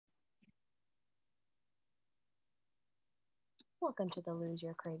Welcome to the Lose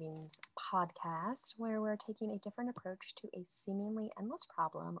Your Cravings podcast, where we're taking a different approach to a seemingly endless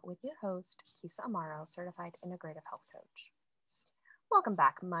problem with your host, Kisa Amaro, certified integrative health coach. Welcome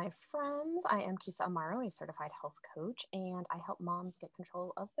back, my friends. I am Kisa Amaro, a certified health coach, and I help moms get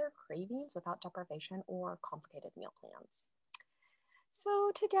control of their cravings without deprivation or complicated meal plans.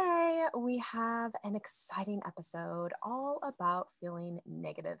 So, today we have an exciting episode all about feeling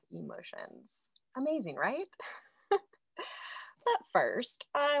negative emotions. Amazing, right? But first,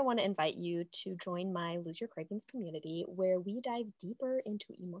 I want to invite you to join my Lose Your Cravings community where we dive deeper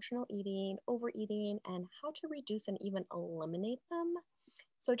into emotional eating, overeating, and how to reduce and even eliminate them.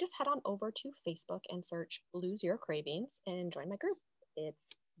 So just head on over to Facebook and search Lose Your Cravings and join my group. It's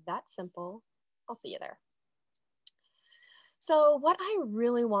that simple. I'll see you there. So, what I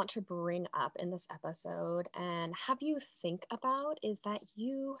really want to bring up in this episode and have you think about is that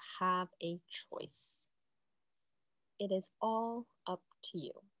you have a choice. It is all up to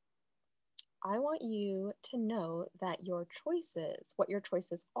you. I want you to know that your choices, what your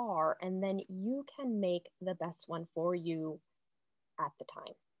choices are, and then you can make the best one for you at the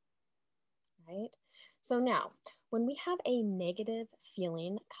time, right? So now, when we have a negative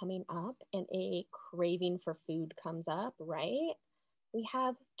feeling coming up and a craving for food comes up, right? We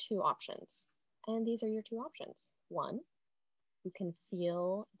have two options. And these are your two options. One, you can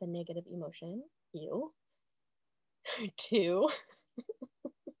feel the negative emotion, you. Two,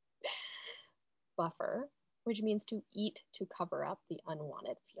 buffer, which means to eat to cover up the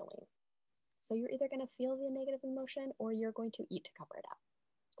unwanted feeling. So you're either going to feel the negative emotion or you're going to eat to cover it up.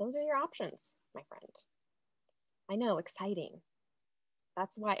 Those are your options, my friend. I know, exciting.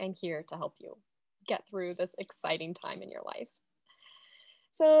 That's why I'm here to help you get through this exciting time in your life.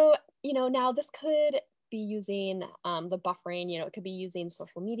 So, now this could be using the buffering, it could be using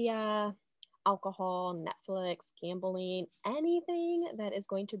social media, alcohol, Netflix, gambling, anything that is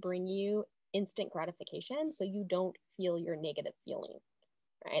going to bring you instant gratification so you don't feel your negative feeling,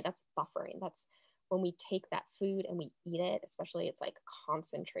 right? That's buffering. That's when we take that food and we eat it, especially it's like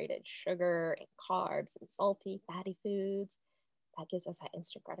concentrated sugar and carbs and salty, fatty foods. That gives us that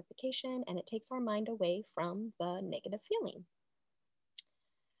instant gratification and it takes our mind away from the negative feeling.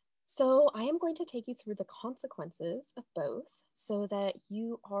 So, I am going to take you through the consequences of both so that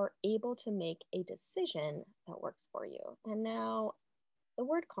you are able to make a decision that works for you. And now, the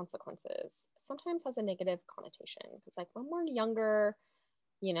word consequences sometimes has a negative connotation because, like, when we're younger,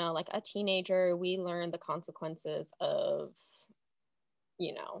 like a teenager, we learn the consequences of,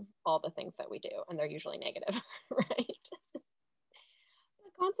 all the things that we do, and they're usually negative, right?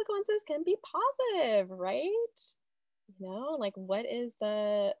 The consequences can be positive, right? Like what is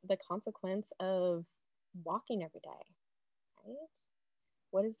the consequence of walking every day, right?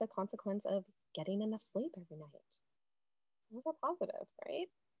 What is the consequence of getting enough sleep every night? Those are positive, right?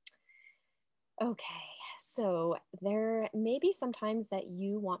 Okay, so there may be some times that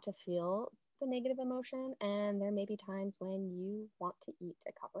you want to feel the negative emotion, and there may be times when you want to eat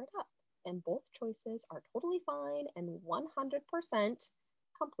to cover it up. And both choices are totally fine and 100%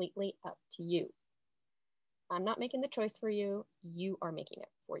 completely up to you. I'm not making the choice for you, you are making it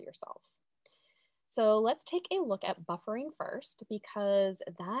for yourself. So let's take a look at buffering first because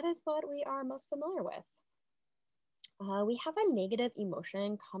that is what we are most familiar with. We have a negative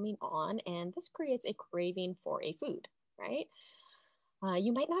emotion coming on, and this creates a craving for a food, right?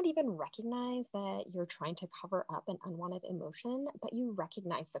 You might not even recognize that you're trying to cover up an unwanted emotion, but you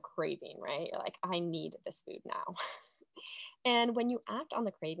recognize the craving, right? You're like, I need this food now. And when you act on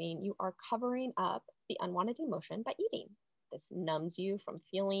the craving, you are covering up the unwanted emotion by eating. This numbs you from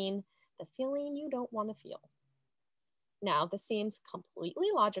feeling the feeling you don't want to feel. Now, this seems completely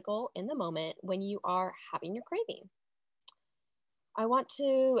logical in the moment when you are having your craving. I want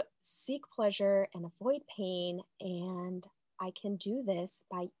to seek pleasure and avoid pain, and I can do this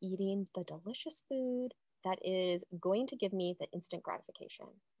by eating the delicious food that is going to give me the instant gratification,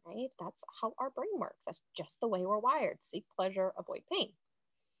 right? That's how our brain works. That's just the way we're wired. Seek pleasure, avoid pain.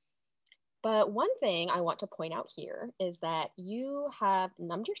 But one thing I want to point out here is that you have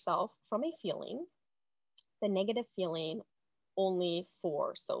numbed yourself from a feeling, the negative feeling, only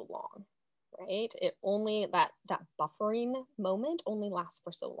for so long, right? It only that buffering moment only lasts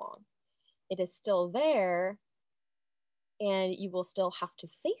for so long. It is still there and you will still have to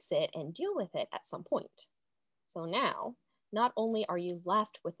face it and deal with it at some point. So now, not only are you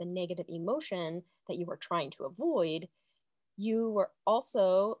left with the negative emotion that you were trying to avoid, you were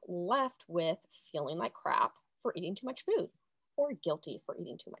also left with feeling like crap for eating too much food or guilty for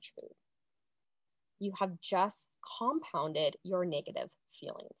eating too much food. You have just compounded your negative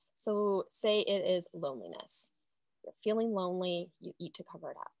feelings. So, say it is loneliness. You're feeling lonely, you eat to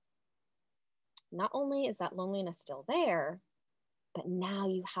cover it up. Not only is that loneliness still there, but now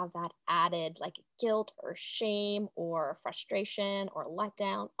you have that added like guilt or shame or frustration or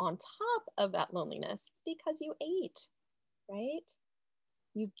letdown on top of that loneliness because you ate, right?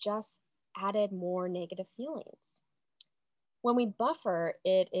 You've just added more negative feelings. When we buffer,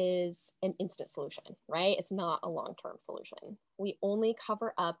 it is an instant solution, right? It's not a long term solution. We only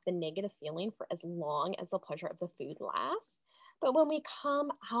cover up the negative feeling for as long as the pleasure of the food lasts. But when we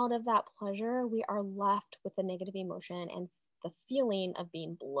come out of that pleasure, we are left with the negative emotion and the feeling of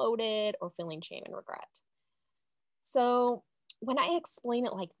being bloated or feeling shame and regret. So when I explain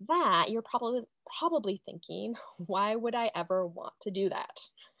it like that, you're probably thinking, why would I ever want to do that?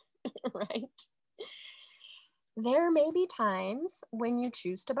 Right? There may be times when you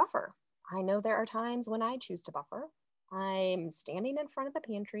choose to buffer. I know there are times when I choose to buffer. I'm standing in front of the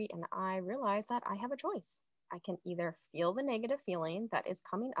pantry and I realize that I have a choice. I can either feel the negative feeling that is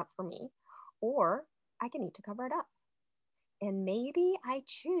coming up for me, or I can eat to cover it up. And maybe I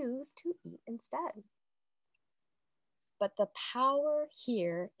choose to eat instead. But the power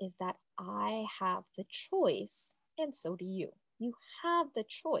here is that I have the choice, and so do you. You have the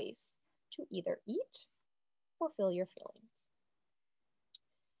choice to either eat or feel your feelings.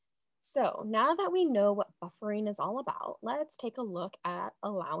 So now that we know what buffering is all about, let's take a look at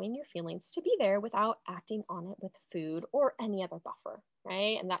allowing your feelings to be there without acting on it with food or any other buffer,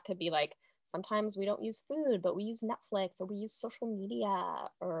 right? And that could be like sometimes we don't use food, but we use Netflix or we use social media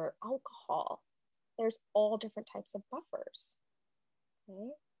or alcohol. There's all different types of buffers, okay?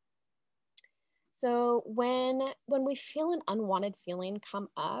 So when we feel an unwanted feeling come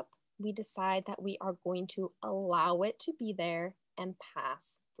up, we decide that we are going to allow it to be there and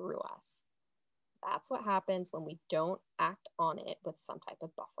pass through us. That's what happens when we don't act on it with some type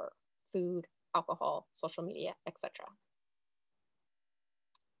of buffer, food, alcohol, social media, etc.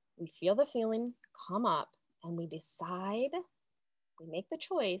 We feel the feeling come up and we decide, we make the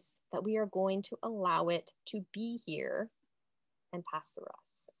choice that we are going to allow it to be here and pass through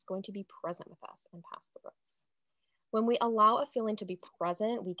us. It's going to be present with us and pass through us. When we allow a feeling to be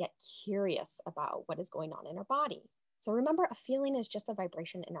present, we get curious about what is going on in our body. So remember, a feeling is just a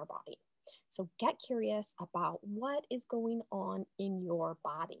vibration in our body. So get curious about what is going on in your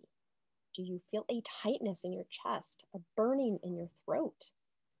body. Do you feel a tightness in your chest, a burning in your throat,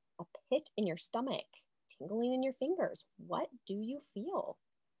 a pit in your stomach, tingling in your fingers? What do you feel?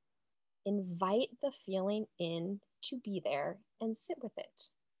 Invite the feeling in to be there and sit with it.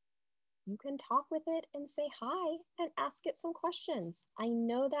 You can talk with it and say hi and ask it some questions. I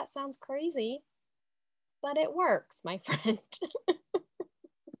know that sounds crazy, but it works, my friend.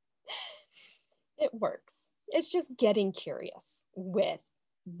 It works. It's just getting curious with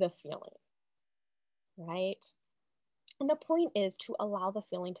the feeling, right? And the point is to allow the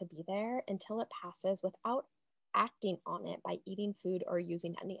feeling to be there until it passes without acting on it by eating food or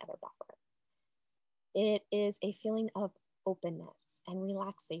using any other buffer. It is a feeling of openness and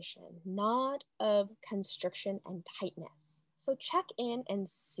relaxation, not of constriction and tightness. So check in and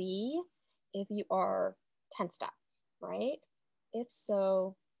see if you are tensed up, right? If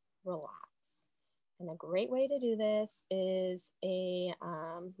so, relax. And a great way to do this is a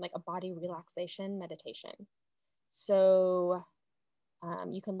like a body relaxation meditation. So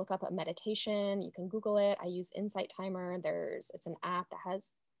you can look up a meditation. You can Google it. I use Insight Timer. It's an app that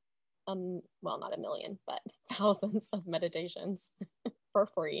has well, not a million, but thousands of meditations for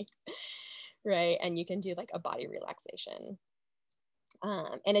free, right? And you can do like a body relaxation.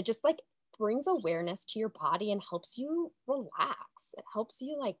 And it just like brings awareness to your body and helps you relax. It helps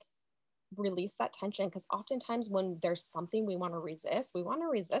you like release that tension because oftentimes when there's something we want to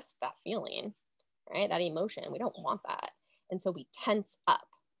resist that feeling, right? That emotion. We don't want that. And so we tense up,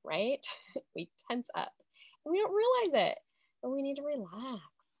 right? We tense up and we don't realize it, but we need to relax.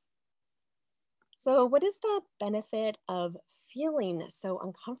 So, what is the benefit of feeling so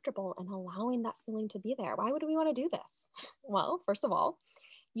uncomfortable and allowing that feeling to be there? Why would we want to do this? Well, first of all,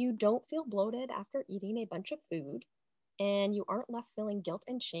 you don't feel bloated after eating a bunch of food, and you aren't left feeling guilt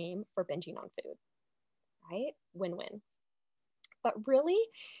and shame for binging on food, right? Win win. But really,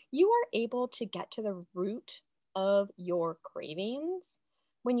 you are able to get to the root of your cravings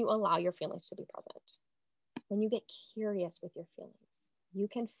when you allow your feelings to be present, when you get curious with your feelings. You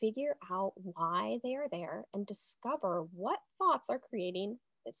can figure out why they are there and discover what thoughts are creating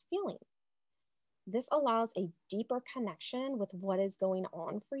this feeling. This allows a deeper connection with what is going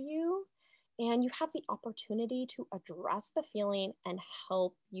on for you, and you have the opportunity to address the feeling and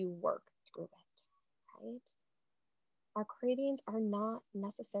help you work through it, right? Our cravings are not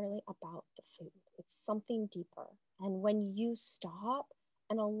necessarily about the food, it's something deeper. And when you stop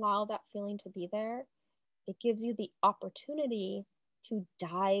and allow that feeling to be there, it gives you the opportunity to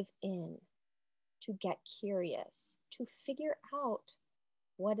dive in, to get curious, to figure out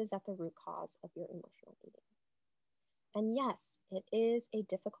what is at the root cause of your emotional eating. And yes, it is a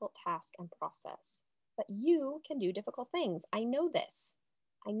difficult task and process, but you can do difficult things. I know this.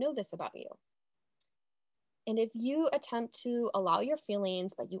 I know this about you. And if you attempt to allow your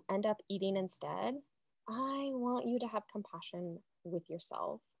feelings, but you end up eating instead, I want you to have compassion with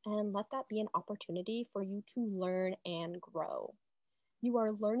yourself and let that be an opportunity for you to learn and grow. You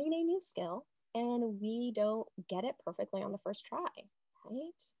are learning a new skill, and we don't get it perfectly on the first try,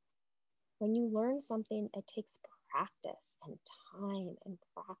 right? When you learn something, it takes practice and time and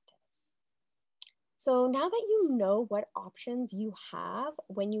practice. So now that you know what options you have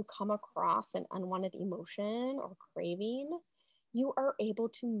when you come across an unwanted emotion or craving, you are able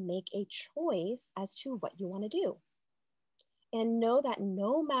to make a choice as to what you want to do. And know that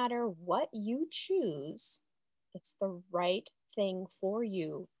no matter what you choose, it's the right thing for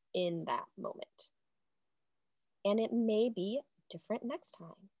you in that moment. And it may be different next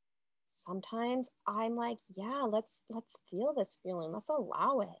time. Sometimes I'm like, yeah, let's feel this feeling. Let's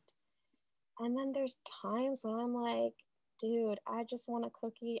allow it. And then there's times when I'm like, dude, I just want a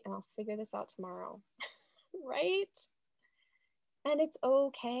cookie and I'll figure this out tomorrow. Right? And it's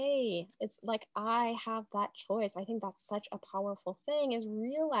okay. It's like I have that choice. I think that's such a powerful thing is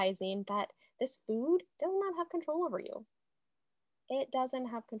realizing that this food does not have control over you. It doesn't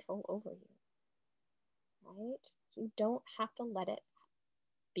have control over you, right? You don't have to let it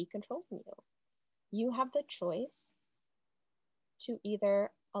be controlling you. You have the choice to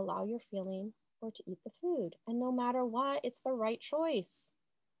either allow your feeling or to eat the food. And no matter what, it's the right choice.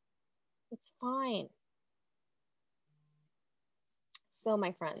 It's fine. So,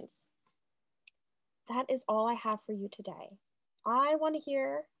 my friends, that is all I have for you today. I want to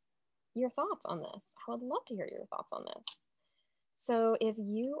hear your thoughts on this. I would love to hear your thoughts on this. So, if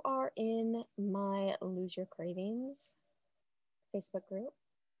you are in my Lose Your Cravings Facebook group,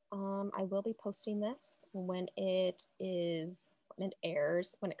 I will be posting this when it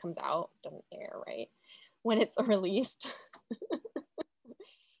airs, when it comes out. It doesn't air, right? When it's released.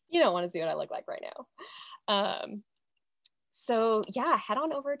 You don't want to see what I look like right now. So yeah, head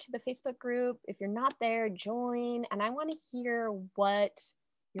on over to the Facebook group. If you're not there, join. And I want to hear what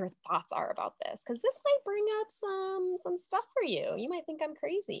your thoughts are about this, because this might bring up some stuff for you. You might think I'm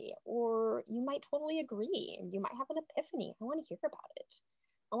crazy, or you might totally agree. You might have an epiphany. I want to hear about it.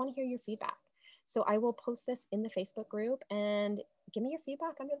 I want to hear your feedback. So I will post this in the Facebook group and give me your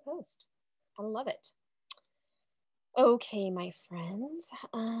feedback under the post. I love it. Okay, my friends,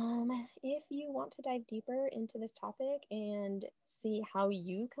 if you want to dive deeper into this topic and see how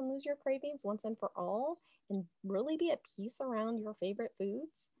you can lose your cravings once and for all and really be at peace around your favorite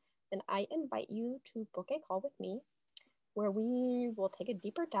foods, then I invite you to book a call with me where we will take a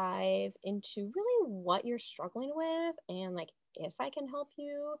deeper dive into really what you're struggling with and like if I can help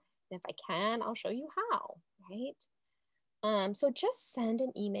you, and if I can, I'll show you how, right? So just send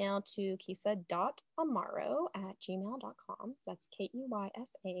an email to keysa.amaro@gmail.com. That's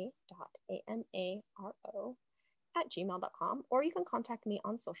KEYSA.AMARO @gmail.com. Or you can contact me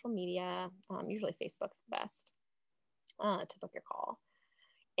on social media. Usually Facebook's the best to book your call.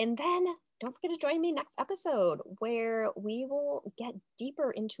 And then don't forget to join me next episode where we will get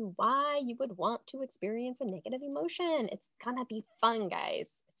deeper into why you would want to experience a negative emotion. It's gonna be fun,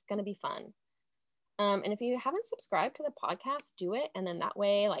 guys. It's gonna be fun. And if you haven't subscribed to the podcast, do it. And then that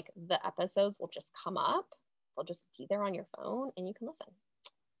way, like the episodes will just come up. They'll just be there on your phone and you can listen.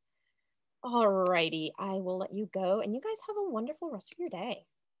 Alrighty, I will let you go. And you guys have a wonderful rest of your day.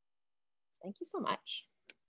 Thank you so much.